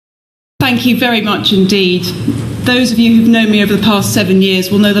Thank you very much indeed. Those of you who've known me over the past 7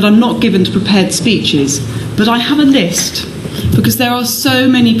 years will know that I'm not given to prepared speeches, but I have a list because there are so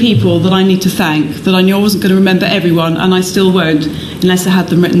many people that I need to thank that I knew I wasn't going to remember everyone, and I still won't unless I had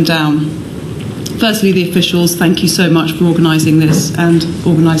them written down. Firstly, the officials, thank you so much for organising this and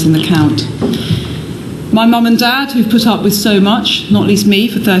organising the count. My mum and dad, who've put up with so much, not least me,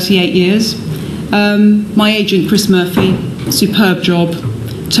 for 38 years. My agent, Chris Murphy, superb job.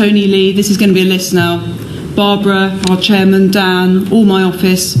 Tony Lee, this is going to be a list now. Barbara, our chairman, Dan, all my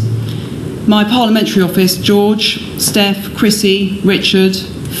office. My parliamentary office, George, Steph, Chrissy, Richard,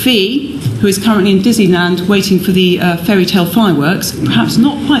 Fee, who is currently in Disneyland waiting for the fairy tale fireworks. Perhaps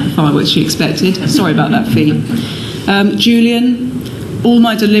not quite the fireworks she expected. Sorry about that, Fee. Julian, all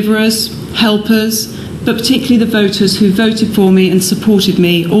my deliverers, helpers, but particularly the voters who voted for me and supported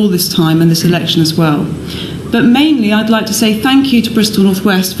me all this time and this election as well. But mainly I'd like to say thank you to Bristol North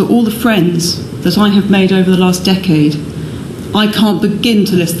West for all the friends that I have made over the last decade. I can't begin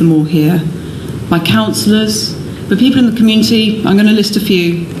to list them all here. My councillors, the people in the community, I'm going to list a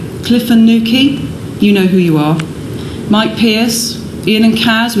few. Cliff and Nuki, you know who you are. Mike Pearce, Ian and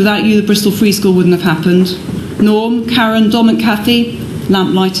Kaz, without you the Bristol Free School wouldn't have happened. Norm, Karen, Dom and Kathy,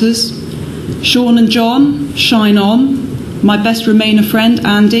 Lamplighters. Sean and John, Shine On. My best Remainer friend,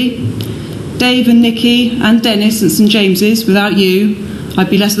 Andy. Dave and Nikki and Dennis and St James's, without you, I'd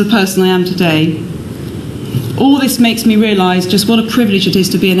be less of the person I am today. All this makes me realise just what a privilege it is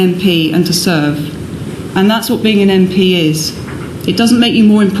to be an MP and to serve. And that's what being an MP is. It doesn't make you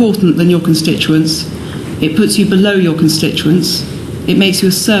more important than your constituents. It puts you below your constituents. It makes you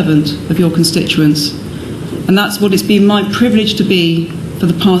a servant of your constituents. And that's what it's been my privilege to be for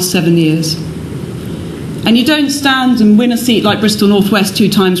the past 7 years. And you don't stand and win a seat like Bristol North West 2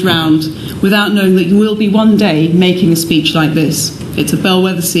 times round without knowing that you will be one day making a speech like this. It's a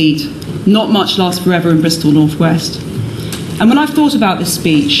bellwether seat. Not much lasts forever in Bristol North West. And when I've thought about this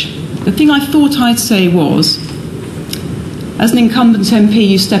speech, the thing I thought I'd say was, as an incumbent MP,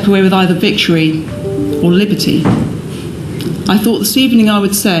 you step away with either victory or liberty. I thought this evening I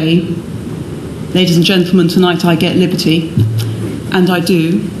would say, ladies and gentlemen, tonight I get liberty, and I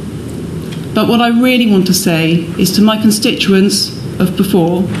do. But what I really want to say is to my constituents of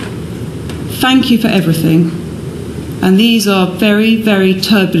before, thank you for everything. And these are very, very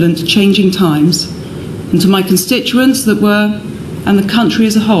turbulent, changing times. And to my constituents that were, and the country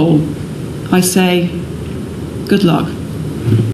as a whole, I say, good luck.